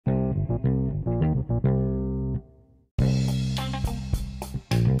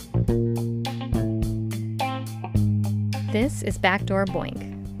This is Backdoor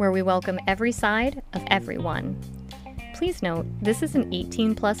Boink, where we welcome every side of everyone. Please note, this is an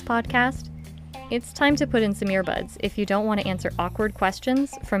 18-plus podcast. It's time to put in some earbuds if you don't want to answer awkward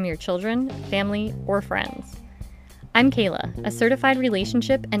questions from your children, family, or friends. I'm Kayla, a certified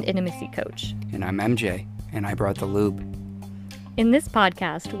relationship and intimacy coach. And I'm MJ, and I brought the lube. In this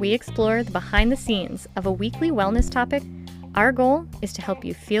podcast, we explore the behind the scenes of a weekly wellness topic. Our goal is to help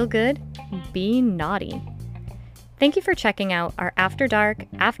you feel good, be naughty. Thank you for checking out our After Dark,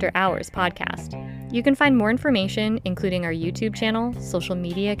 After Hours podcast. You can find more information, including our YouTube channel, social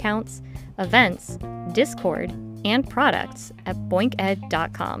media accounts, events, Discord, and products at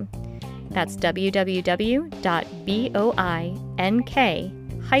boinked.com. That's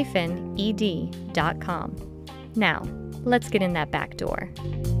www.boink-ed.com. Now, let's get in that back door.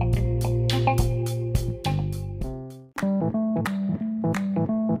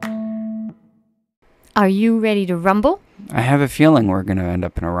 Are you ready to rumble? I have a feeling we're going to end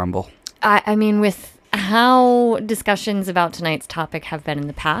up in a rumble. I mean, with how discussions about tonight's topic have been in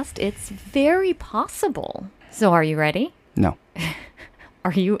the past, it's very possible. So are you ready? No.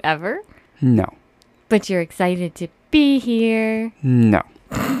 Are you ever? No. But you're excited to be here. No.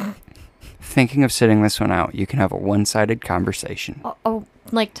 Thinking of sitting this one out, you can have a one-sided conversation. Oh,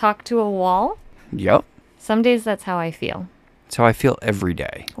 like talk to a wall? Yup. Some days that's how I feel. That's how I feel every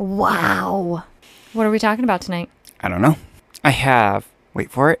day. Wow. What are we talking about tonight? I don't know. I have,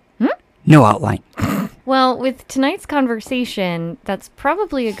 wait for it, no outline. Well, with tonight's conversation, that's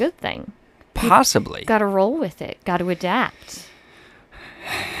probably a good thing. Possibly. Got to roll with it. Got to adapt.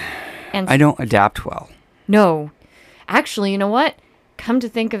 And I don't adapt well. No. Actually, you know what? Come to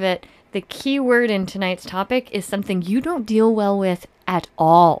think of it, the key word in tonight's topic is something you don't deal well with at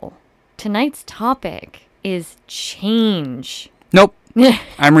all. Tonight's topic is change. Nope.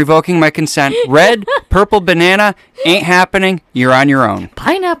 I'm revoking my consent. Red, purple banana, ain't happening. You're on your own.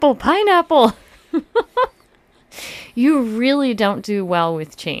 Pineapple. You really don't do well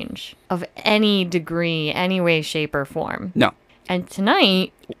with change of any degree, any way, shape, or form. No. And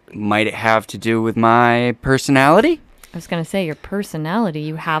tonight... Might it have to do with my personality? I was going to say, your personality.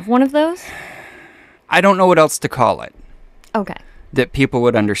 You have one of those? I don't know what else to call it. Okay. That people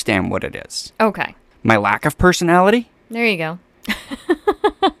would understand what it is. Okay. My lack of personality? There you go.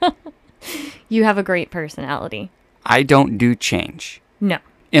 You have a great personality. I don't do change. No.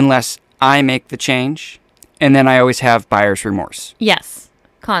 Unless I make the change, and then I always have buyer's remorse. Yes.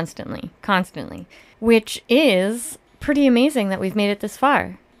 Constantly. Which is pretty amazing that we've made it this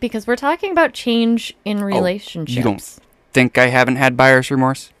far. Because we're talking about change in relationships. You don't think I haven't had buyer's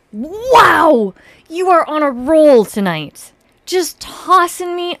remorse? Wow! You are on a roll tonight. Just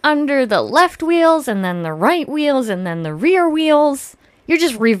tossing me under the left wheels and then the right wheels and then the rear wheels. You're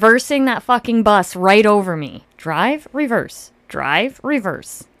just reversing that fucking bus right over me. Drive, reverse. Drive,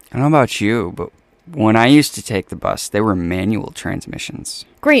 reverse. I don't know about you, but when I used to take the bus, they were manual transmissions.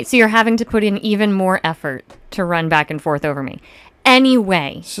 Great, so you're having to put in even more effort to run back and forth over me.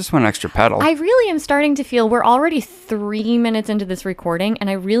 Anyway. It's just one extra pedal. I really am starting to feel, we're already 3 minutes into this recording, and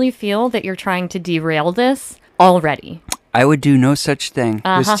I really feel that you're trying to derail this already. I would do no such thing.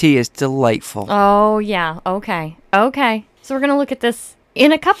 This tea is delightful. Oh, yeah. Okay. So we're going to look at this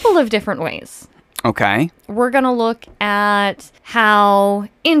in a couple of different ways. Okay. We're going to look at how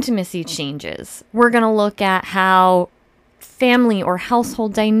intimacy changes. We're going to look at how family or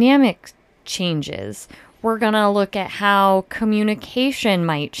household dynamic changes. We're going to look at how communication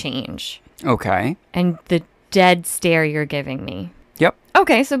might change. Okay. And the dead stare you're giving me. Yep.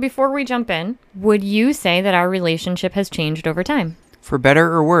 Okay, so before we jump in, would you say that our relationship has changed over time? For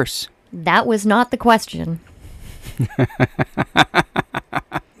better or worse? That was not the question.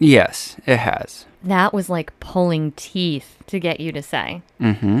 Yes, it has. That was like pulling teeth to get you to say.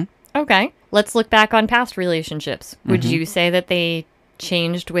 Mm-hmm. Okay, let's look back on past relationships. Would you say that they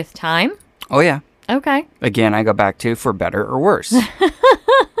changed with time? Oh, yeah. Okay. Again, I go back to for better or worse.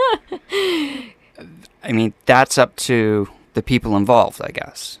 I mean, that's up to the people involved, I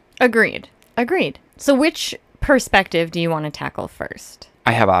guess. Agreed. So which perspective do you want to tackle first?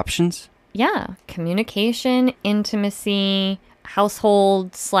 I have options. Yeah. Communication, intimacy,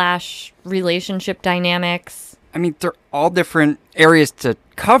 household/relationship dynamics. I mean, they're all different areas to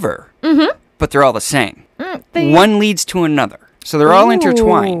cover, but they're all the same. One leads to another. So they're all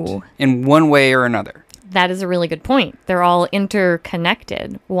intertwined in one way or another. That is a really good point. They're all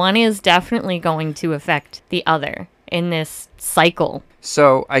interconnected. One is definitely going to affect the other in this cycle.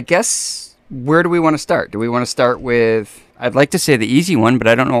 So I guess, where do we want to start? Do we want to start with, I'd like to say the easy one, but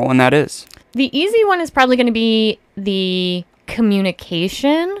I don't know what one that is. The easy one is probably going to be the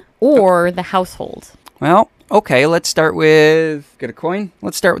communication or the household? Well, okay, let's start with... Get a coin?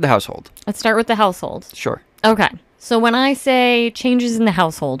 Let's start with the household. Let's start with the household. Sure. Okay. So when I say changes in the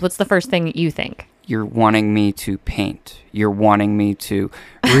household, what's the first thing that you think? You're wanting me to paint. You're wanting me to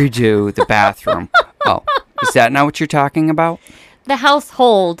redo the bathroom. Oh, is that not what you're talking about? The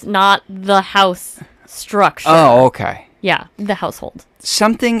household, not the house structure. Oh, okay. Yeah, the household.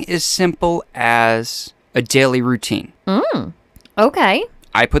 Something as simple as a daily routine. Okay.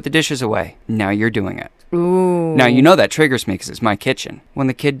 I put the dishes away. Now you're doing it. Ooh. Now, you know that triggers me because it's my kitchen. When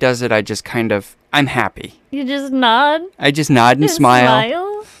the kid does it, I just kind of... I'm happy. You just nod? I just nod and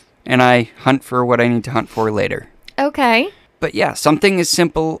smile. And I hunt for what I need to hunt for later. Okay. But yeah, something as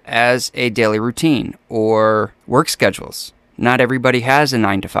simple as a daily routine or work schedules. Not everybody has a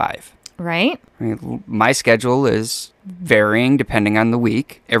 9 to 5. Right. I mean, my schedule is varying depending on the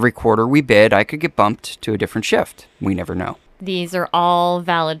week. Every quarter we bid, I could get bumped to a different shift. We never know. These are all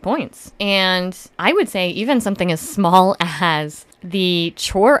valid points. And I would say even something as small as the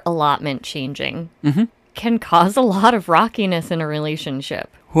chore allotment changing can cause a lot of rockiness in a relationship.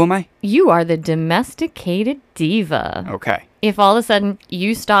 Who am I? You are the domesticated diva. Okay. If all of a sudden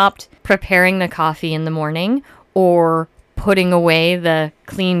you stopped preparing the coffee in the morning or putting away the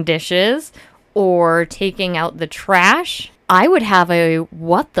clean dishes or taking out the trash, I would have a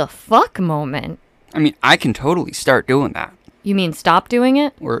what the fuck moment. I mean, I can totally start doing that. You mean stop doing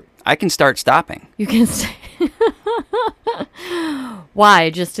it? Or I can start stopping. You can Why?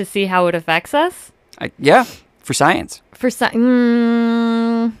 Just to see how it affects us? Yeah, for science.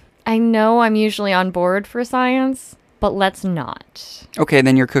 I know I'm usually on board for science, but let's not. Okay,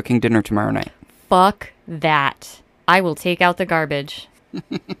 then you're cooking dinner tomorrow night. Fuck that. I will take out the garbage.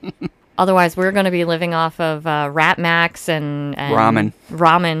 Otherwise, we're going to be living off of Rat Max and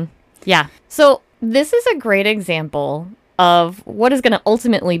ramen. Yeah. So this is a great example of what is going to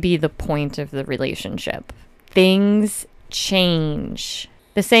ultimately be the point of the relationship. Things change.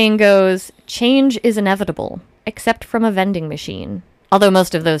 The saying goes, change is inevitable, except from a vending machine. Although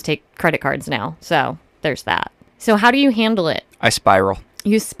most of those take credit cards now, so there's that. So how do you handle it? I spiral.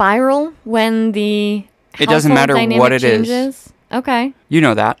 You spiral when the it doesn't matter what it changes? is. Okay. You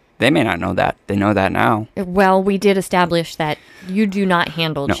know that. They may not know that. They know that now. Well, we did establish that you do not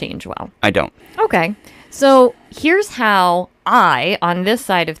handle change well. I don't. Okay. So here's how I, on this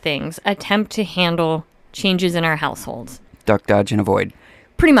side of things, attempt to handle changes in our household. Duck, dodge, and avoid.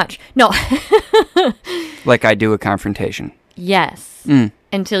 Pretty much. No. Like I do a confrontation. Yes.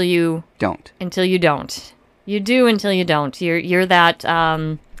 Until you... Don't. Until you don't. You do until you don't. You're that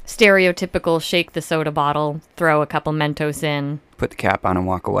stereotypical shake the soda bottle, throw a couple Mentos in. Put the cap on and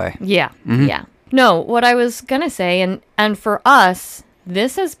walk away. Yeah. Yeah. No, what I was going to say, and for us,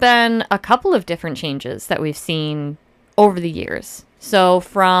 this has been a couple of different changes that we've seen over the years. So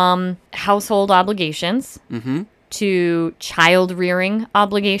from household obligations to child rearing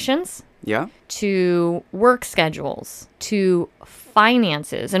obligations. Yeah. To work schedules, to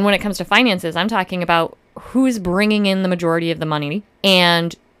finances. And when it comes to finances, I'm talking about who's bringing in the majority of the money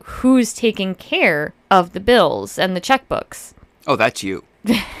and who's taking care of the bills and the checkbooks. Oh, that's you.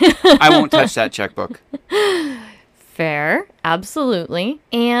 I won't touch that checkbook. Fair. Absolutely.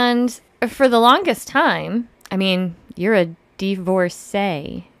 And for the longest time, I mean, you're a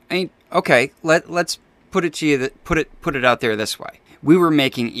divorcee. I mean, okay, let's put it to you put it out there this way. We were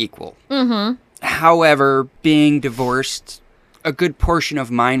making equal. However, being divorced, a good portion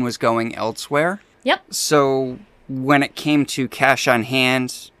of mine was going elsewhere. Yep. So when it came to cash on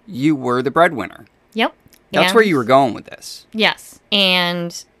hand, you were the breadwinner. Yep. That's where you were going with this. Yes.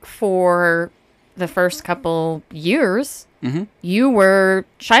 And for the first couple years, you were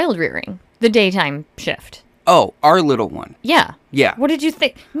child rearing, the daytime shift. Oh, our little one. Yeah. Yeah. What did you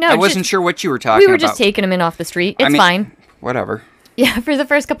think? No, I wasn't sure what you were talking about. We were just taking him in off the street. It's fine. Whatever. Yeah, for the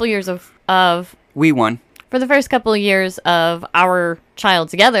first couple years of we won. For the first couple of years of our child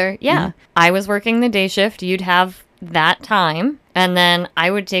together, yeah. I was working the day shift. You'd have that time. And then I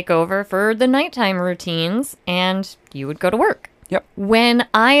would take over for the nighttime routines and you would go to work. Yep. When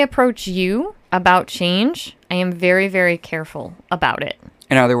I approach you about change, I am very, very careful about it.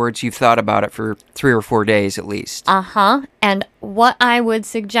 In other words, you've thought about it for 3 or 4 days at least. And what I would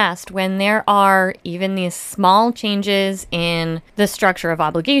suggest when there are even these small changes in the structure of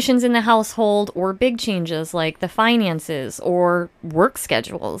obligations in the household or big changes like the finances or work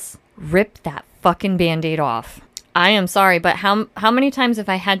schedules, rip that fucking Band-Aid off. I am sorry, but how many times have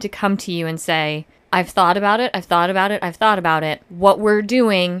I had to come to you and say, I've thought about it, I've thought about it, I've thought about it. What we're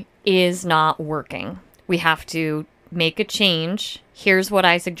doing is not working. We have to make a change. Here's what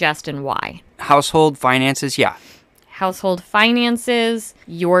I suggest and why. Household finances, yeah. household finances,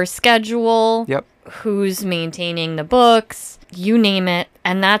 your schedule, Yep. who's maintaining the books, you name it.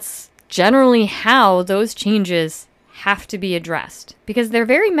 And that's generally how those changes have to be addressed, because they're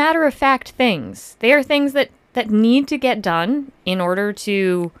very matter-of-fact things. They are things that need to get done in order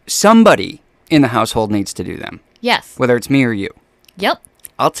to... Somebody in the household needs to do them. Yes. Whether it's me or you. Yep.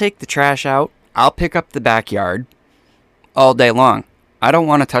 I'll take the trash out. I'll pick up the backyard all day long. I don't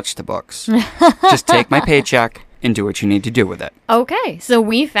want to touch the books. Just take my paycheck and do what you need to do with it. Okay. So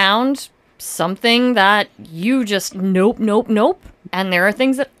we found something that you just nope. And there are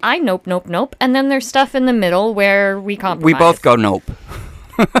things that I nope. And then there's stuff in the middle where we compromise. We both go nope.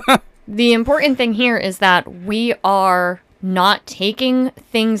 The important thing here is that we are not taking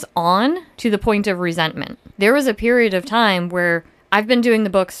things on to the point of resentment. There was a period of time where I've been doing the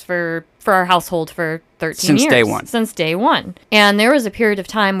books for our household for 13 years. Since day one. Since day one. And there was a period of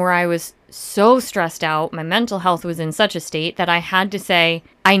time where I was so stressed out. My mental health was in such a state that I had to say,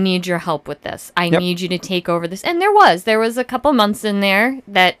 I need your help with this. I need you to take over this. And there was a couple months in there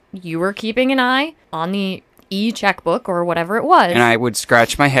that you were keeping an eye on the e-checkbook or whatever it was. And I would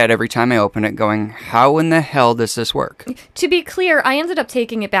scratch my head every time I open it going, how in the hell does this work? To be clear, I ended up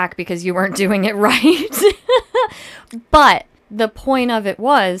taking it back because you weren't doing it right. But the point of it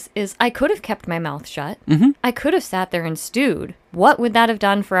is I could have kept my mouth shut. Mm-hmm. I could have sat there and stewed. What would that have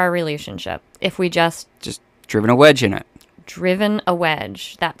done for our relationship if we just driven a wedge in it? Driven a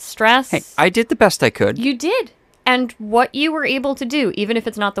wedge. That stress. Hey, I did the best I could. You did. And what you were able to do, even if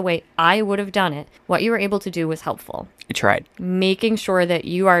it's not the way I would have done it, what you were able to do was helpful. I tried. Making sure that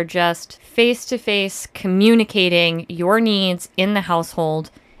you are just face-to-face communicating your needs in the household,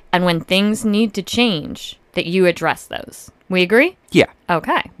 and when things need to change, that you address those. We agree? Yeah.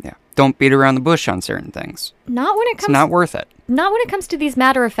 Okay. Yeah. Don't beat around the bush on certain things. Not when it comes... It's not worth it. Not when it comes to these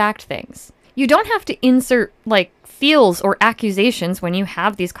matter-of-fact things. You don't have to insert, feels or accusations when you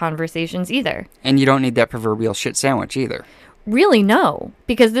have these conversations either. And you don't need that proverbial shit sandwich either. Really, no.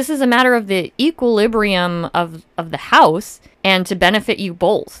 Because this is a matter of the equilibrium of the house and to benefit you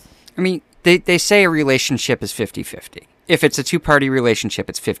both. I mean, they say a relationship is 50-50. If it's a two-party relationship,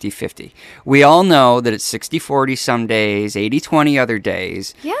 it's 50-50. We all know that it's 60-40 some days, 80-20 other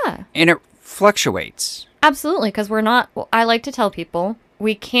days. Yeah. And it fluctuates. Absolutely, because we're not... I like to tell people,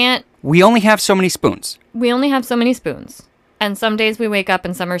 we can't... We only have so many spoons. We only have so many spoons. And some days we wake up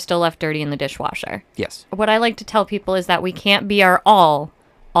and some are still left dirty in the dishwasher. Yes. What I like to tell people is that we can't be our all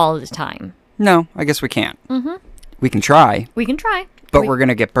the time. No, I guess we can't. Mm-hmm. We can try. We can try. But we're going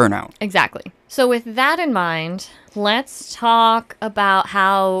to get burnout. Exactly. So with that in mind, let's talk about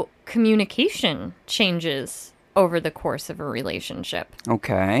how communication changes over the course of a relationship.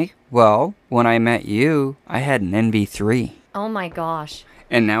 Okay. Well, when I met you, I had an NB3. Oh my gosh.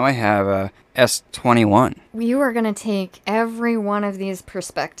 And now I have a S21. You are going to take every one of these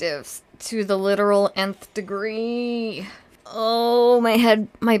perspectives to the literal nth degree. Oh,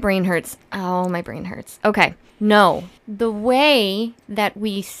 my brain hurts. Oh, my brain hurts. Okay. No. The way that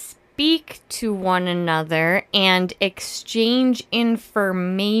we speak to one another and exchange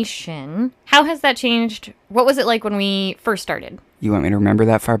information, how has that changed? What was it like when we first started? You want me to remember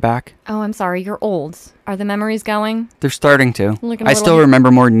that far back? Oh, I'm sorry. You're old. Are the memories going? They're starting to. I still little... remember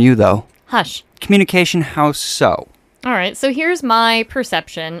more than you, though. Hush. Communication, how so? All right. So here's my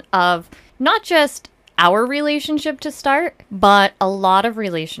perception of not just our relationship to start, but a lot of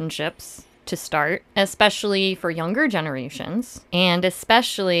relationships to start, especially for younger generations. And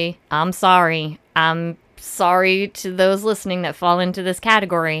especially, I'm sorry to those listening that fall into this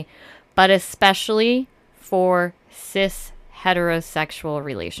category, but especially for cis heterosexual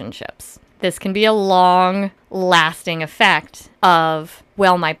relationships. This can be a long-lasting effect of,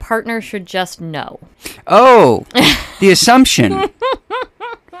 well, my partner should just know. Oh, the assumption.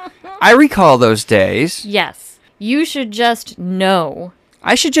 I recall those days. Yes. You should just know.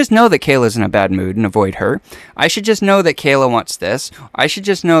 I should just know that Kayla's in a bad mood and avoid her. I should just know that Kayla wants this. I should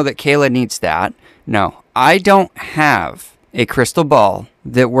just know that Kayla needs that. No, I don't have a crystal ball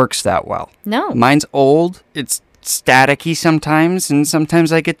that works that well. No. Mine's old. It's staticky sometimes, and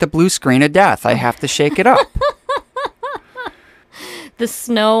sometimes I get the blue screen of death. I have to shake it up. The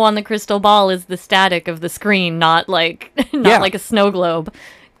snow on the crystal ball is the static of the screen, not like a snow globe.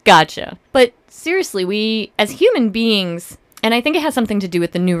 Gotcha. But seriously, we, as human beings, and I think it has something to do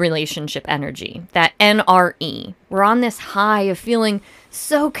with the new relationship energy, that NRE. We're on this high of feeling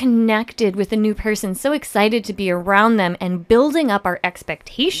so connected with a new person, so excited to be around them and building up our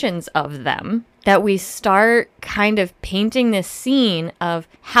expectations of them, that we start kind of painting this scene of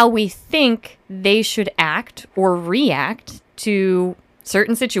how we think they should act or react to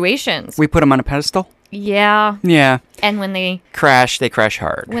certain situations. We put them on a pedestal? Yeah. Yeah. And when they crash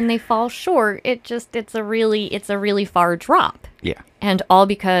hard. When they fall short, it's a really far drop. Yeah. And all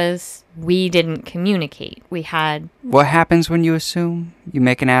because we didn't communicate. We had... What happens when you assume? You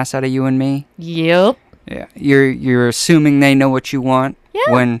make an ass out of you and me? Yep. Yeah. You're assuming they know what you want.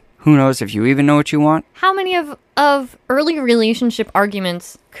 Yeah. When who knows if you even know what you want? How many of early relationship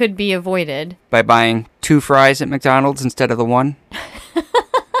arguments could be avoided? By buying 2 fries at McDonald's instead of the 1?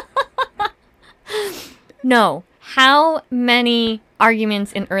 No. How many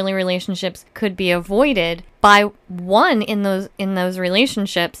arguments in early relationships could be avoided by one in those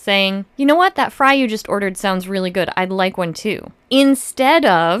relationships saying, you know what, that fry you just ordered sounds really good. I'd like one too. Instead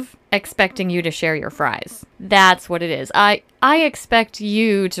of expecting you to share your fries. That's what it is. I expect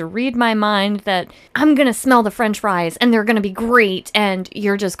you to read my mind that I'm going to smell the French fries and they're going to be great and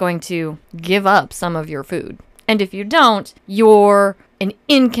you're just going to give up some of your food. And if you don't, you're an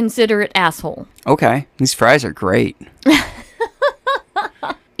inconsiderate asshole. Okay, these fries are great.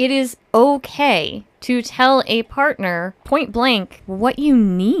 It is okay to tell a partner point blank what you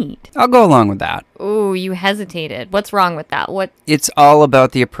need. I'll go along with that. Ooh, you hesitated. What's wrong with that? What? It's all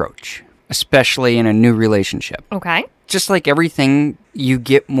about the approach, especially in a new relationship. Okay. Just like everything, you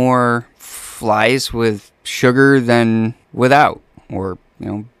get more flies with sugar than without, or,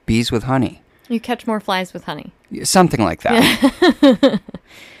 bees with honey. You catch more flies with honey. Something like that.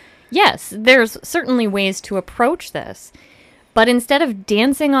 Yes, there's certainly ways to approach this. But instead of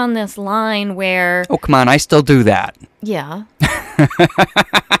dancing on this line where... Oh, come on, I still do that. Yeah.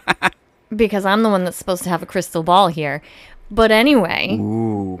 Because I'm the one that's supposed to have a crystal ball here. But anyway...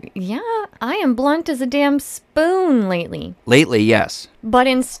 Ooh. Yeah, I am blunt as a damn spoon lately. Lately, yes. But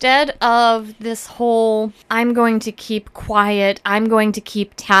instead of this whole, I'm going to keep quiet, I'm going to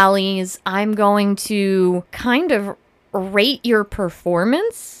keep tallies, I'm going to kind of rate your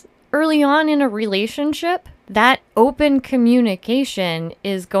performance early on in a relationship, that open communication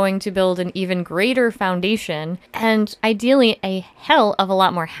is going to build an even greater foundation and ideally a hell of a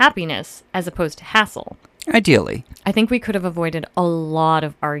lot more happiness as opposed to hassle. Ideally. I think we could have avoided a lot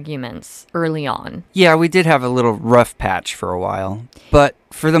of arguments early on. Yeah, we did have a little rough patch for a while. But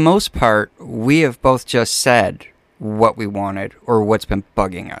for the most part, we have both just said what we wanted or what's been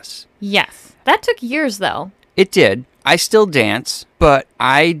bugging us. Yes. That took years, though. It did. I still dance, but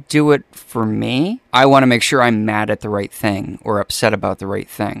I do it for me. I want to make sure I'm mad at the right thing or upset about the right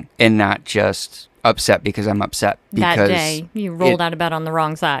thing and not just upset because I'm upset. Because that day, you rolled out of bed on the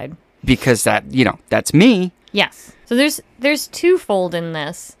wrong side. Because that's me. Yes. So there's twofold in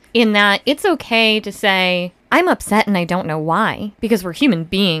this, in that it's okay to say, I'm upset and I don't know why, because we're human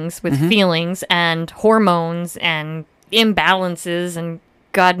beings with feelings and hormones and imbalances and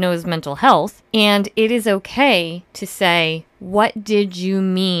God knows mental health. And it is okay to say, what did you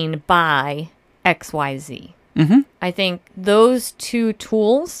mean by XYZ? I think those two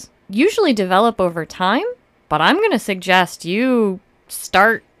tools usually develop over time, but I'm going to suggest you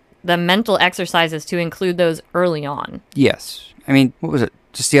start the mental exercises to include those early on. Yes. I mean, what was it?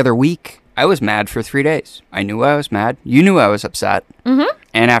 Just the other week, I was mad for 3 days. I knew I was mad. You knew I was upset.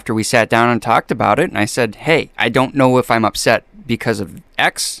 And after we sat down and talked about it, and I said, hey, I don't know if I'm upset because of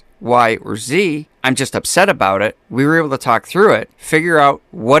X, Y, or Z. I'm just upset about it. We were able to talk through it, figure out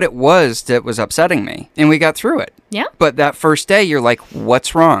what it was that was upsetting me, and we got through it. Yeah. But that first day, you're like,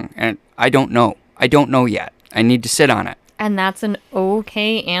 what's wrong? And I don't know. I don't know yet. I need to sit on it. And that's an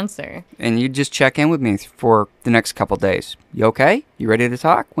okay answer. And you just check in with me for the next couple days. You okay? You ready to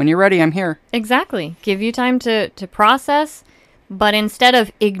talk? When you're ready, I'm here. Exactly. Give you time to process, but instead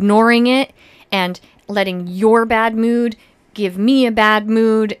of ignoring it and letting your bad mood give me a bad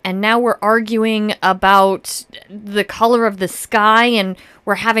mood, and now we're arguing about the color of the sky, and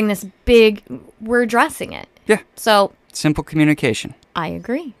we're having this we're addressing it. Yeah. So simple communication. I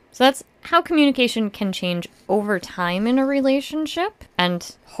agree. So that's how communication can change over time in a relationship.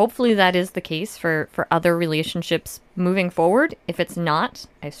 And hopefully that is the case for other relationships moving forward. If it's not,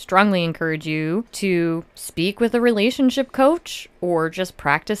 I strongly encourage you to speak with a relationship coach or just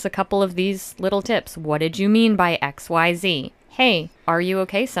practice a couple of these little tips. What did you mean by XYZ? Hey, are you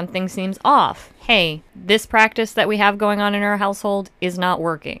okay? Something seems off. Hey, this practice that we have going on in our household is not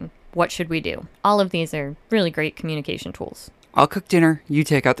working. What should we do? All of these are really great communication tools. I'll cook dinner. You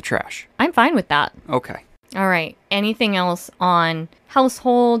take out the trash. I'm fine with that. Okay. All right. Anything else on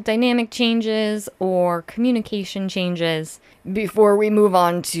household dynamic changes or communication changes before we move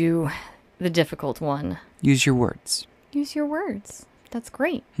on to the difficult one? Use your words. Use your words. That's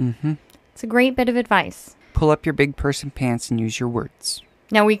great. Mm-hmm. It's a great bit of advice. Pull up your big person pants and use your words.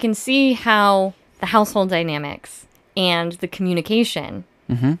 Now we can see how the household dynamics and the communication.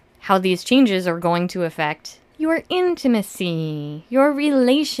 How these changes are going to affect your intimacy, your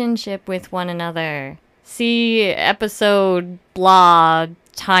relationship with one another. See episode blah,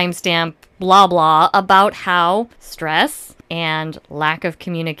 timestamp blah blah about how stress and lack of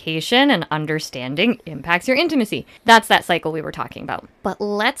communication and understanding impacts your intimacy. That's that cycle we were talking about. But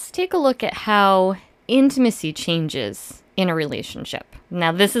let's take a look at how intimacy changes in a relationship.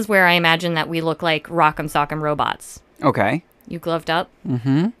 Now, this is where I imagine that we look like Rock'em Sock'em robots. Okay. You gloved up?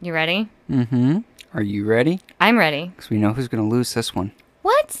 You ready? Are you ready? I'm ready. Because we know who's going to lose this one.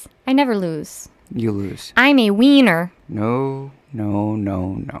 What? I never lose. You lose. I'm a wiener. No.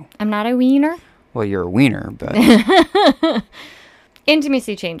 I'm not a wiener? Well, you're a wiener, but...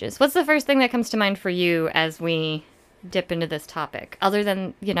 Intimacy changes. What's the first thing that comes to mind for you as we dip into this topic? Other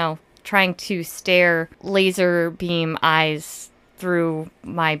than, trying to stare laser beam eyes through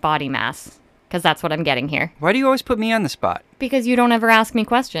my body mass. Because that's what I'm getting here. Why do you always put me on the spot? Because you don't ever ask me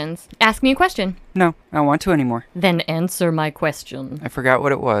questions. Ask me a question. No, I don't want to anymore. Then answer my question. I forgot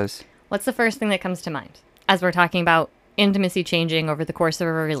what it was. What's the first thing that comes to mind as we're talking about intimacy changing over the course of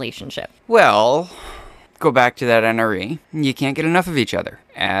a relationship? Well, go back to that NRE. You can't get enough of each other.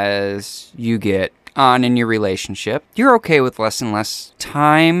 As you get on in your relationship, you're okay with less and less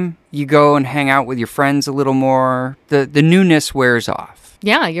time. You go and hang out with your friends a little more. The newness wears off.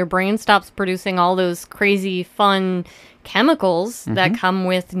 Yeah, your brain stops producing all those crazy, fun chemicals that come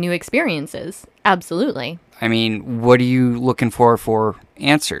with new experiences. Absolutely. I mean, what are you looking for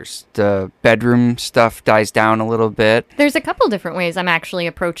answers? The bedroom stuff dies down a little bit. There's a couple different ways I'm actually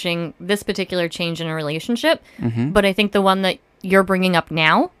approaching this particular change in a relationship. But I think the one that you're bringing up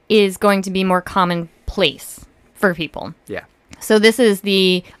now is going to be more commonplace for people. Yeah. So this is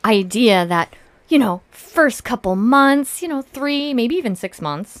the idea that, first couple months, 3, maybe even 6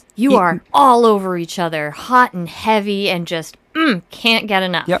 months, you are all over each other, hot and heavy, and just can't get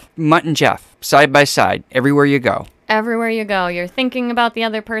enough. Yep. Mutt and Jeff, side by side, everywhere you go. Everywhere you go, you're thinking about the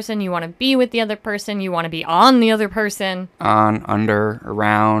other person, you want to be with the other person, you want to be on the other person. On, under,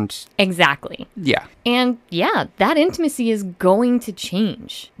 around. Exactly. Yeah. And yeah, that intimacy is going to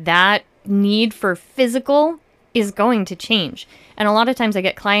change. That need for physical is going to change. And a lot of times I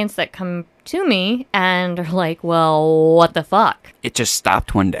get clients that come to me and are like, well, what the fuck? It just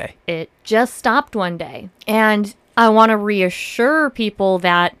stopped one day. It just stopped one day. And I want to reassure people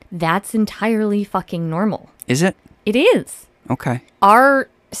that that's entirely fucking normal. Is it? It is. Okay. Our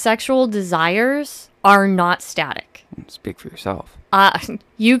sexual desires are not static. Speak for yourself.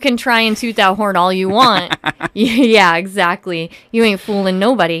 You can try and toot that horn all you want. Yeah, exactly. You ain't fooling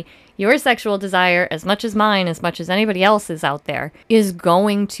nobody. Your sexual desire, as much as mine, as much as anybody else's out there, is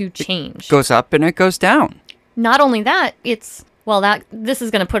going to change. It goes up and it goes down. Not only that, this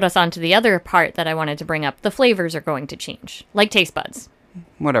is going to put us on to the other part that I wanted to bring up. The flavors are going to change, like taste buds.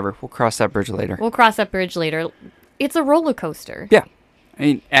 Whatever. We'll cross that bridge later. It's a roller coaster. Yeah. I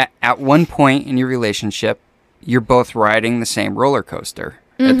mean, at one point in your relationship, you're both riding the same roller coaster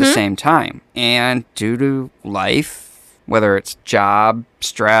at the same time. And due to life, whether it's job,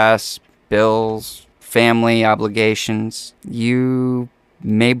 stress, bills, family obligations, you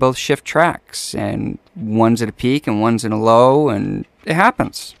may both shift tracks. And one's at a peak and one's in a low, and it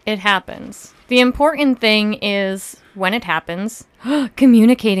happens. It happens. The important thing is, when it happens,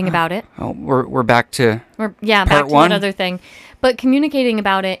 communicating about it. Oh, we're back to back part to one. that other thing. But communicating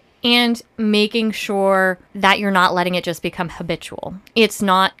about it and making sure that you're not letting it just become habitual. It's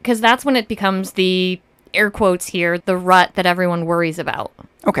not, because that's when it becomes the, air quotes here, the rut that everyone worries about.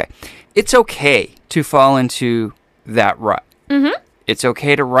 Okay. It's okay to fall into that rut. It's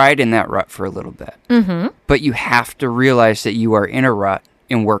okay to ride in that rut for a little bit. But you have to realize that you are in a rut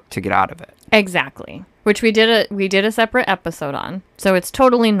and work to get out of it. Exactly. Which we did a separate episode on. So it's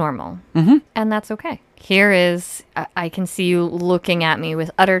totally normal. And that's okay. Here is, I can see you looking at me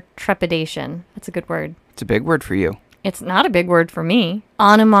with utter trepidation. That's a good word. It's a big word for you. It's not a big word for me.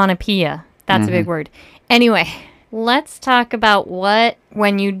 Onomatopoeia. That's a big word. Anyway, let's talk about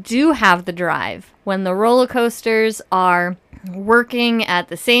when you do have the drive, when the roller coasters are working at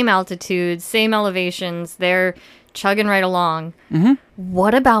the same altitude, same elevations, they're chugging right along.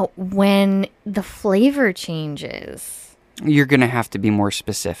 What about when the flavor changes? You're going to have to be more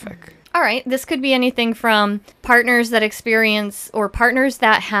specific. All right, this could be anything from partners that experience or partners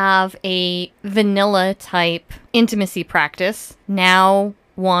that have a vanilla type intimacy practice. Now,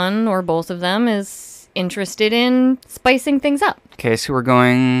 one or both of them is interested in spicing things up. Okay, so we're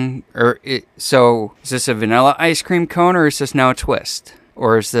going, so is this a vanilla ice cream cone or is this now a twist?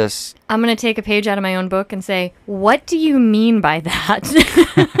 Or is this... I'm going to take a page out of my own book and say, what do you mean by that?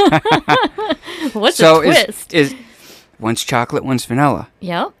 What's a twist? One's chocolate, one's vanilla.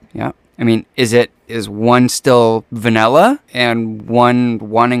 Yep. Yeah. I mean, is one still vanilla and one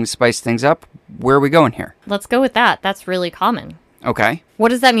wanting to spice things up? Where are we going here? Let's go with that. That's really common. Okay. What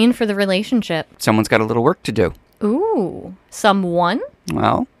does that mean for the relationship? Someone's got a little work to do. Ooh, someone?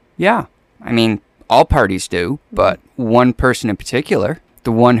 Well, yeah. I mean, all parties do, but one person in particular,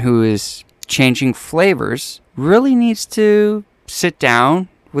 the one who is changing flavors, really needs to sit down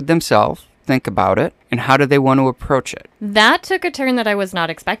with themselves, think about it, and how do they want to approach it? That took a turn that I was not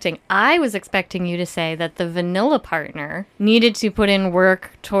expecting. I was expecting you to say that the vanilla partner needed to put in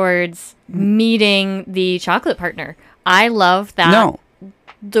work towards meeting the chocolate partner. I love that. No.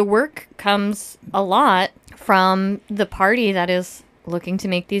 The work comes a lot from the party that is looking to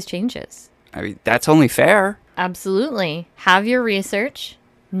make these changes. I mean, that's only fair. Absolutely. Have your research,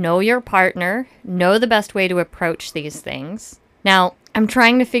 know your partner, know the best way to approach these things. Now, I'm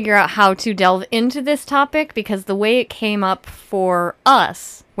trying to figure out how to delve into this topic because the way it came up for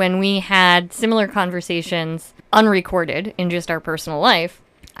us when we had similar conversations unrecorded in just our personal life,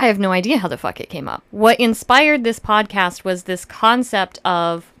 I have no idea how the fuck it came up. What inspired this podcast was this concept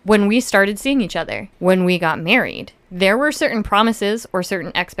of when we started seeing each other, when we got married. There were certain promises or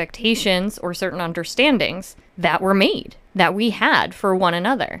certain expectations or certain understandings that were made, that we had for one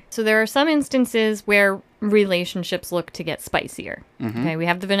another. So there are some instances where relationships look to get spicier. Okay, we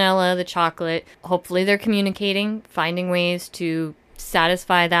have the vanilla, the chocolate. Hopefully they're communicating, finding ways to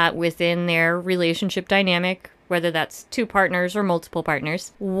satisfy that within their relationship dynamic, whether that's two partners or multiple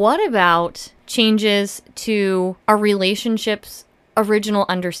partners. What about changes to our relationships' original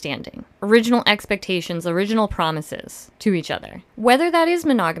understanding, original expectations, original promises to each other, whether that is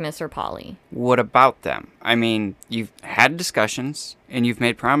monogamous or poly? What about them? I mean, you've had discussions and you've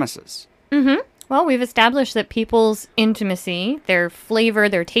made promises. Well, we've established that people's intimacy, their flavor,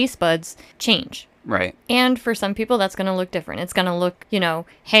 their taste buds change. Right. And for some people, that's going to look different. It's going to look,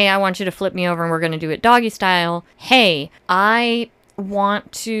 hey, I want you to flip me over and we're going to do it doggy style. Hey, I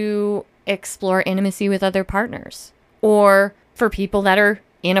want to explore intimacy with other partners. Or for people that are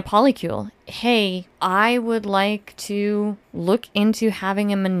in a polycule, hey, I would like to look into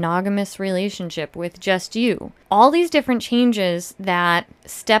having a monogamous relationship with just you. All these different changes that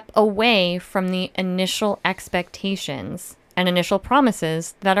step away from the initial expectations and initial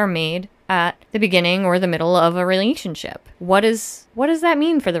promises that are made at the beginning or the middle of a relationship. What does that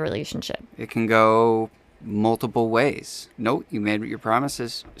mean for the relationship? It can go multiple ways. No, you made your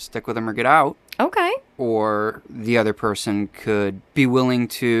promises. Stick with them or get out. Okay. Or the other person could be willing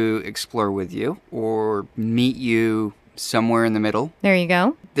to explore with you or meet you somewhere in the middle. There you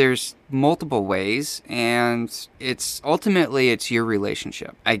go. There's multiple ways, and it's your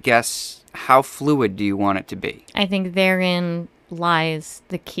relationship. I guess, how fluid do you want it to be? I think therein lies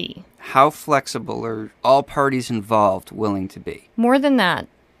the key. How flexible are all parties involved willing to be? More than that,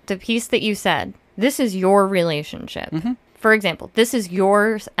 the piece that you said, this is your relationship. For example, this is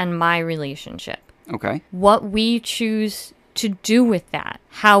yours and my relationship. Okay. What we choose to do with that,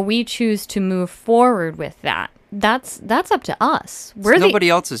 how we choose to move forward with that, that's up to us. It's nobody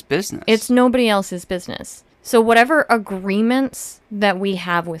else's business. It's nobody else's business. So whatever agreements that we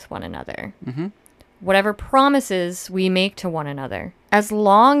have with one another, whatever promises we make to one another, as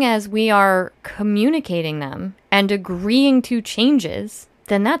long as we are communicating them and agreeing to changes,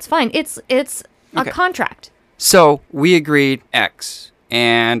 then that's fine. It's a contract. So we agreed X,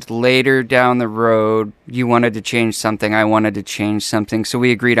 and later down the road, you wanted to change something, I wanted to change something, so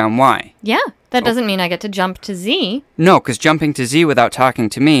we agreed on Y. Yeah, that doesn't mean I get to jump to Z. No, because jumping to Z without talking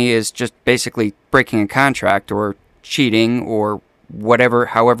to me is just basically breaking a contract or cheating or whatever,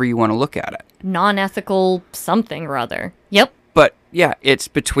 however you want to look at it. Non-ethical something or other. Yep. But yeah, it's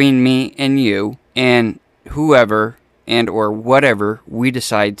between me and you and whoever and or whatever we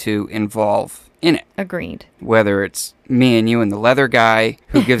decide to involve in it. Agreed. Whether it's me and you and the leather guy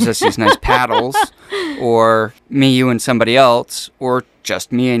who gives us these nice paddles, or me, you, and somebody else, or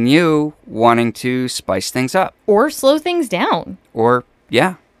just me and you wanting to spice things up. Or slow things down. Or,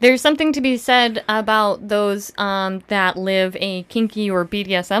 yeah. There's something to be said about those that live a kinky or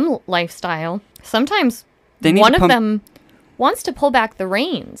BDSM lifestyle. Sometimes one of them wants to pull back the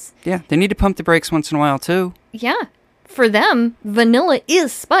reins. Yeah, they need to pump the brakes once in a while, too. Yeah. For them, vanilla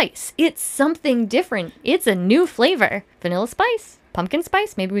is spice. It's something different. It's a new flavor. Vanilla spice? Pumpkin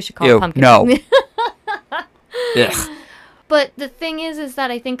spice? Maybe we should call it pumpkin. No. Ugh. But the thing is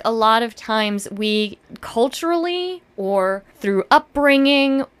that I think a lot of times we culturally or through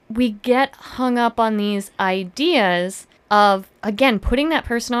upbringing, we get hung up on these ideas of, again, putting that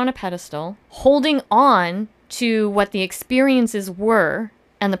person on a pedestal, holding on to what the experiences were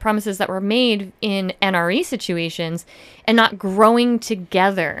and the promises that were made in NRE situations and not growing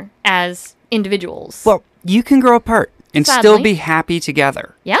together as individuals. Well, you can grow apart and still be happy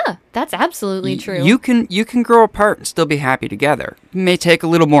together. Yeah, that's absolutely true. You can grow apart and still be happy together. It may take a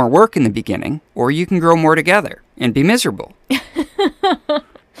little more work in the beginning, or you can grow more together and be miserable.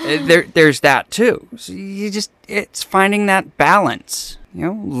 There's that too. So it's finding that balance.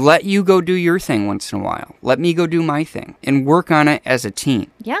 Let you go do your thing once in a while. Let me go do my thing and work on it as a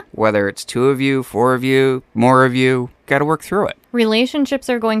team. Yeah. Whether it's 2 of you, 4 of you, more of you, got to work through it. Relationships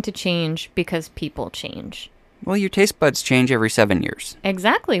are going to change because people change. Well, your taste buds change every 7 years.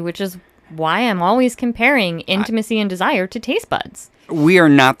 Exactly, which is why I'm always comparing intimacy and desire to taste buds. We are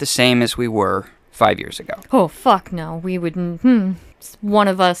not the same as we were 5 years ago. Oh, fuck no. We wouldn't. One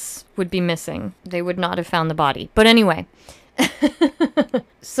of us would be missing. They would not have found the body. But anyway.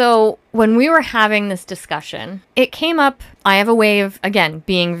 So when we were having this discussion, it came up. I have a way of, again,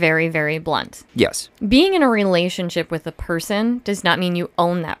 being very, very blunt. Yes. Being in a relationship with a person does not mean you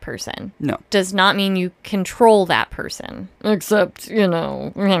own that person. No. Does not mean you control that person. Except,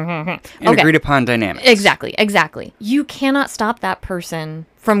 And agreed upon dynamics. Exactly. You cannot stop that person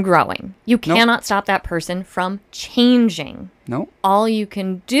from growing. You cannot stop that person from changing. No. All you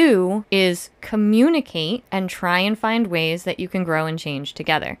can do is communicate and try and find ways that you can grow and change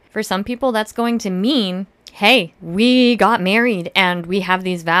together. For some people, that's going to mean, hey, we got married and we have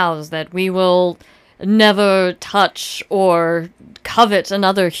these vows that we will never touch or covet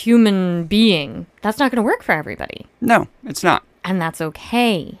another human being. That's not going to work for everybody. No, it's not. And that's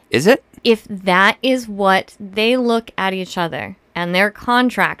okay. Is it? If that is what they look at each other and their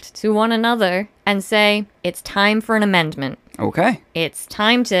contract to one another and say, it's time for an amendment. Okay. It's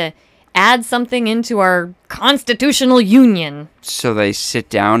time to add something into our constitutional union. So they sit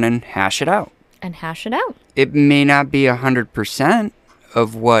down and hash it out. It may not be 100%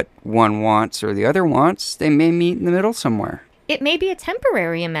 of what one wants or the other wants. They may meet in the middle somewhere. It may be a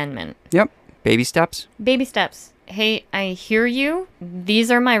temporary amendment. Yep. Baby steps. Baby steps. Hey, I hear you.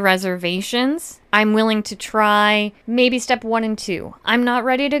 These are my reservations. I'm willing to try maybe step 1 and 2. I'm not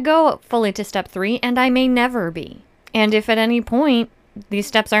ready to go fully to step 3, and I may never be. And if at any point these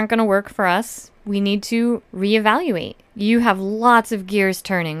steps aren't going to work for us, we need to reevaluate. You have lots of gears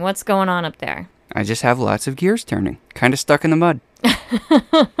turning. What's going on up there? I just have lots of gears turning. Kind of stuck in the mud.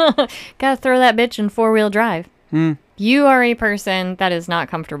 Gotta throw that bitch in 4-wheel drive. You are a person that is not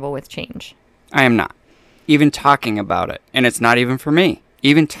comfortable with change. I am not. Even talking about it. And it's not even for me.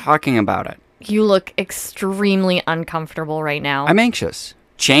 Even talking about it. You look extremely uncomfortable right now. I'm anxious.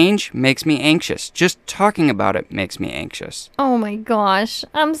 Change makes me anxious. Just talking about it makes me anxious. Oh my gosh.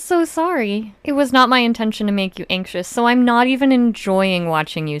 I'm so sorry. It was not my intention to make you anxious, so I'm not even enjoying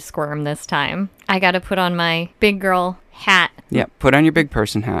watching you squirm this time. I gotta put on my big girl hat. Yeah, put on your big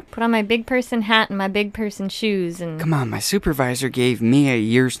person hat. Put on my big person hat and my big person shoes and... Come on, my supervisor gave me a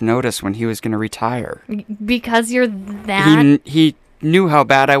year's notice when he was going to retire. Because you're that... He knew how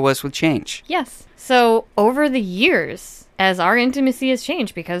bad I was with change. Yes. So, over the years, as our intimacy has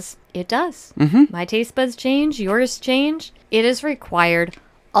changed, because it does. My taste buds change, yours change. It has required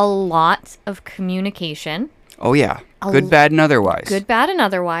a lot of communication. Oh, yeah. Good, bad, and otherwise. Good, bad, and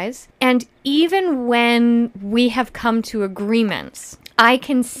otherwise. And even when we have come to agreements, I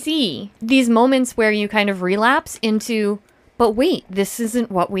can see these moments where you kind of relapse into, but wait, this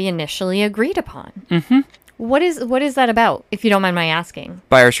isn't what we initially agreed upon. What is that about, if you don't mind my asking?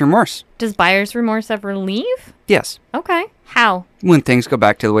 Buyer's remorse. Does buyer's remorse ever leave? Yes. Okay. How? When things go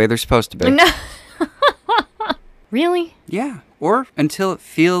back to the way they're supposed to be. No. Really? Yeah. Or until it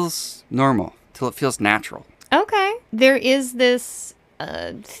feels normal, till it feels natural. Okay. There is this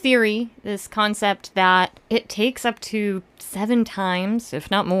theory, this concept that it takes up to 7 times, if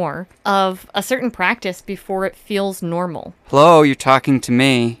not more, of a certain practice before it feels normal. Hello, you're talking to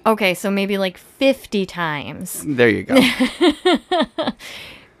me. Okay, so maybe like 50 times. There you go.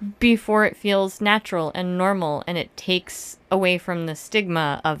 Before it feels natural and normal, and it takes away from the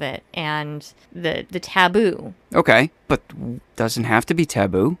stigma of it and the taboo. Okay, but doesn't have to be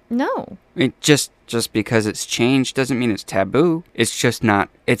taboo. No. I mean, just because it's changed doesn't mean it's taboo. It's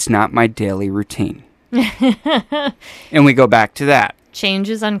not my daily routine. And we go back to that. Change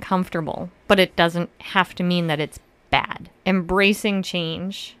is uncomfortable, but it doesn't have to mean that it's bad. Embracing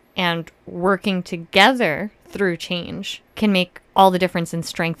change and working together through change can make all the difference in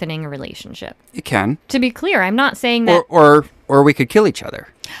strengthening a relationship. It can. To be clear, I'm not saying that... Or we could kill each other.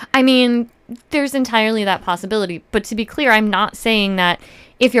 I mean, there's entirely that possibility. But to be clear, I'm not saying that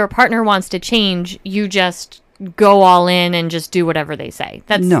if your partner wants to change, you just go all in and just do whatever they say.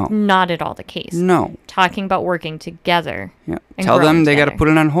 That's No. not at all the case. No. Talking about working together. Yeah. And Tell them growing they got to together. put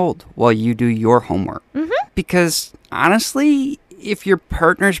it on hold while you do your homework. Mm-hmm. Because honestly, if your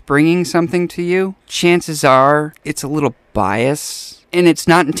partner's bringing something to you, chances are it's a little bias, and it's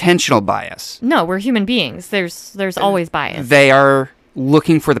not intentional bias. No, we're human beings. There's always bias. They are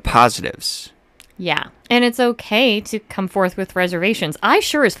looking for the positives. Yeah. And it's okay to come forth with reservations. I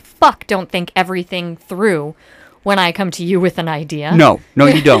sure as fuck don't think everything through when I come to you with an idea. No,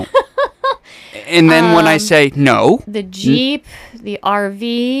 you don't. And then when I say no, The Jeep, the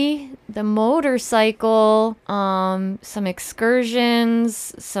RV, the motorcycle, some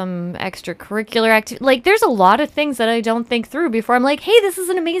excursions, some extracurricular activity. Like, there's a lot of things that I don't think through before I'm like, hey, this is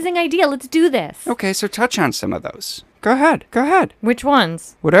an amazing idea. Let's do this. okay, so touch on some of those. Go ahead. Which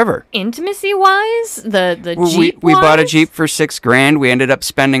ones? Whatever. Intimacy-wise? The Well, Jeep we bought a Jeep for $6,000. We ended up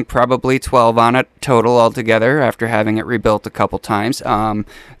spending probably 12 on it total altogether after having it rebuilt a couple times.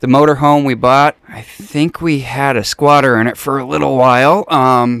 The motorhome we bought, I think we had a squatter in it for a little while.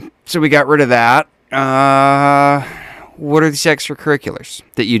 So we got rid of that. What are these extracurriculars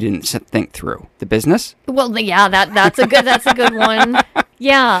that you didn't think through? The business? Well, yeah, that's a good one.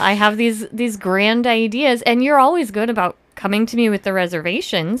 Yeah, I have these grand ideas, and you're always good about coming to me with the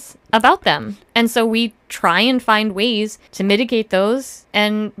reservations about them. And so we try and find ways to mitigate those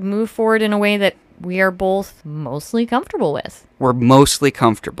and move forward in a way that we are both mostly comfortable with. We're mostly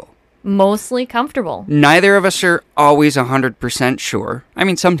comfortable. Mostly comfortable. Neither of us are always 100% sure. I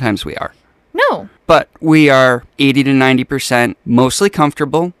mean, sometimes we are. No. But we are 80 to 90% mostly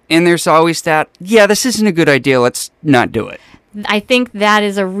comfortable. And there's always that, yeah, this isn't a good idea. Let's not do it. I think that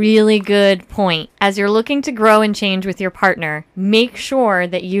is a really good point. As you're looking to grow and change with your partner, make sure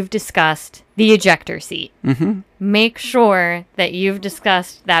that you've discussed the ejector seat. Mm-hmm. Make sure that you've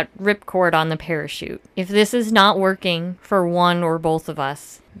discussed that ripcord on the parachute. If this is not working for one or both of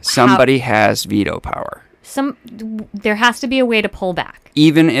us, Somebody has veto power. there has to be a way to pull back.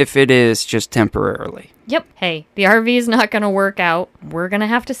 Even if it is just temporarily. Yep. Hey, the RV is not going to work out. We're going to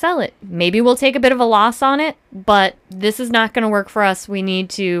have to sell it. Maybe we'll take a bit of a loss on it, but this is not going to work for us. We need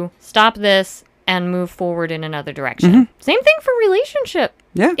to stop this and move forward in another direction. Mm-hmm. Same thing for relationship.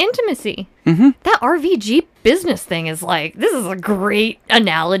 Yeah. Intimacy. Mm-hmm. That RV Jeep business thing is like, this is a great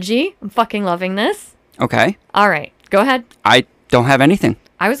analogy. I'm fucking loving this. Okay. All right. Go ahead. I don't have anything.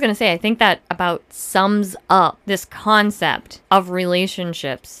 I was going to say, I think that about sums up this concept of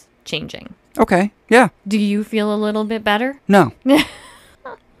relationships changing. Okay. Yeah. Do you feel a little bit better? No.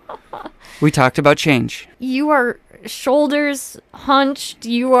 We talked about change. You are shoulders hunched.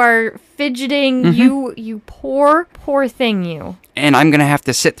 You are fidgeting. Mm-hmm. You poor thing, you. And I'm going to have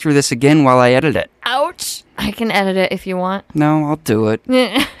to sit through this again while I edit it. Ouch. I can edit it if you want. No, I'll do it.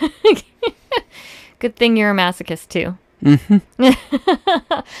 Good thing you're a masochist, too.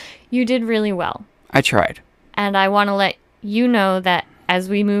 Mm-hmm. You did really well. I tried. And I want to let you know that as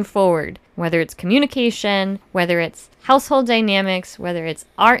we move forward, whether it's communication, whether it's household dynamics, whether it's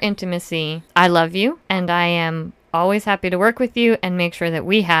our intimacy, I love you, and I am always happy to work with you and make sure that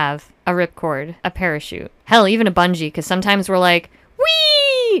we have a ripcord, a parachute, hell, even a bungee, because sometimes we're like,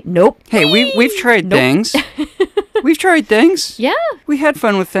 whee! Nope. Hey, whee! we've tried Nope. things. We've tried things. Yeah, We had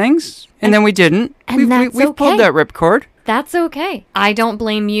fun with things, and then we didn't. and that's We've pulled okay. that ripcord. that's okay. I don't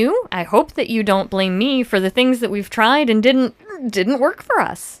blame you. I hope that you don't blame me for the things that we've tried and didn't work for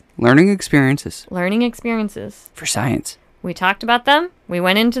us. Learning experiences Learning experiences. for science. We talked about them, we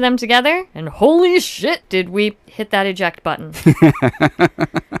went into them together, and holy shit, did we hit that eject button.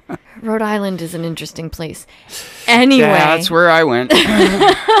 Rhode Island is an interesting place. Anyway, Yeah, that's where I went.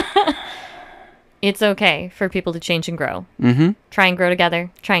 it's okay for people to change and grow. Mm-hmm. Try and grow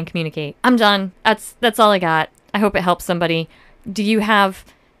together, try and communicate. I'm done. That's all I got. I hope it helps somebody. Do you have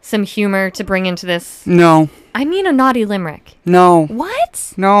some humor to bring into this? No. I mean a naughty limerick. No.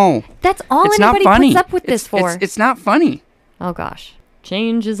 What? No. That's all It's not anybody funny. puts up with this for. It's not funny. Oh gosh.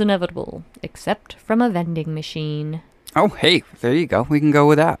 Change is inevitable, except from a vending machine. Oh, hey, there you go. We can go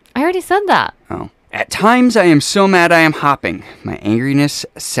with that. I already said that. Oh. At times I am so mad I am hopping. My angriness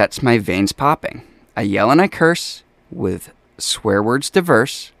sets my veins popping. I yell and I curse with swear words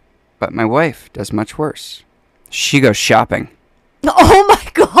diverse, but my wife does much worse. She goes shopping. Oh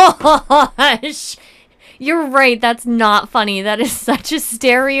my gosh! You're right, that's not funny. That is such a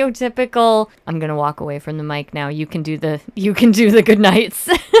stereotypical... I'm gonna walk away from the mic now. You can do the good nights.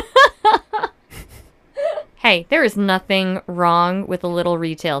 Hey, there is nothing wrong with a little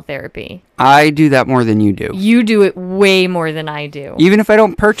retail therapy. I do that more than you do. You do it way more than I do. Even if I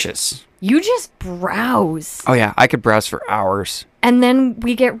don't purchase. You just browse. Oh, yeah. I could browse for hours. And then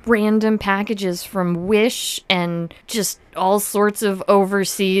we get random packages from Wish and just all sorts of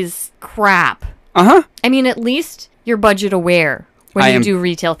overseas crap. Uh-huh. I mean, at least you're budget aware when you do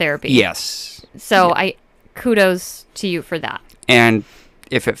retail therapy. Yes. So kudos to you for that. And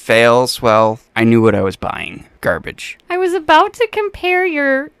if it fails, well, I knew what I was buying. Garbage. I was about to compare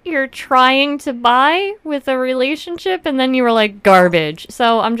your trying to buy with a relationship, and then you were like, garbage.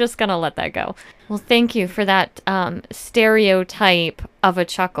 So I'm just going to let that go. Well, thank you for that stereotype of a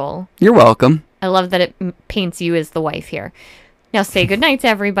chuckle. You're welcome. I love that it paints you as the wife here. Now say goodnight to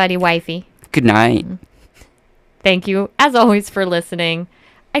everybody, wifey. Good night. Thank you, as always, for listening.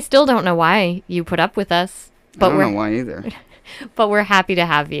 I still don't know why you put up with us. But I don't know why either. But we're happy to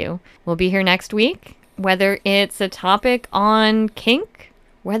have you. We'll be here next week, whether it's a topic on kink,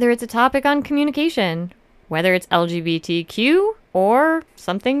 whether it's a topic on communication, whether it's LGBTQ, or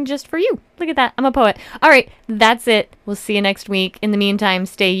something just for you. Look at that. I'm a poet. All right, that's it. We'll see you next week. In the meantime,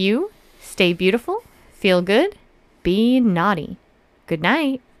 stay you, stay beautiful, feel good, be naughty. Good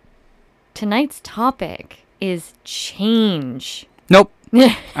night. Tonight's topic is change. Nope.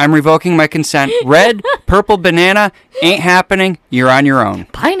 I'm revoking my consent. Red, purple banana, ain't happening. You're on your own.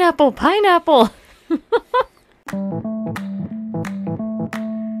 Pineapple, pineapple.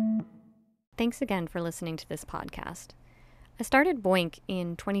 Thanks again for listening to this podcast. I started Boink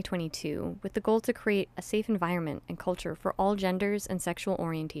in 2022 with the goal to create a safe environment and culture for all genders and sexual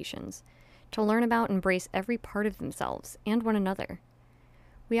orientations, to learn about and embrace every part of themselves and one another.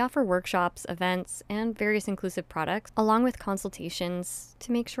 We offer workshops, events, and various inclusive products, along with consultations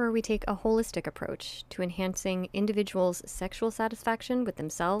to make sure we take a holistic approach to enhancing individuals' sexual satisfaction with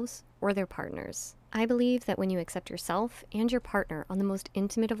themselves or their partners. I believe that when you accept yourself and your partner on the most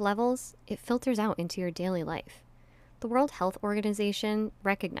intimate of levels, it filters out into your daily life. The World Health Organization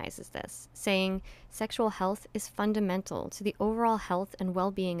recognizes this, saying sexual health is fundamental to the overall health and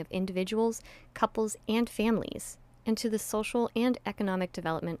well-being of individuals, couples, and families, and to the social and economic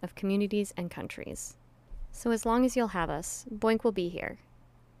development of communities and countries. So as long as you'll have us, Boink will be here.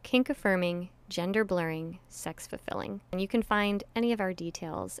 Kink-affirming, gender-blurring, sex-fulfilling. And you can find any of our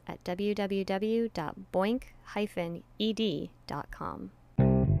details at www.boink-ed.com.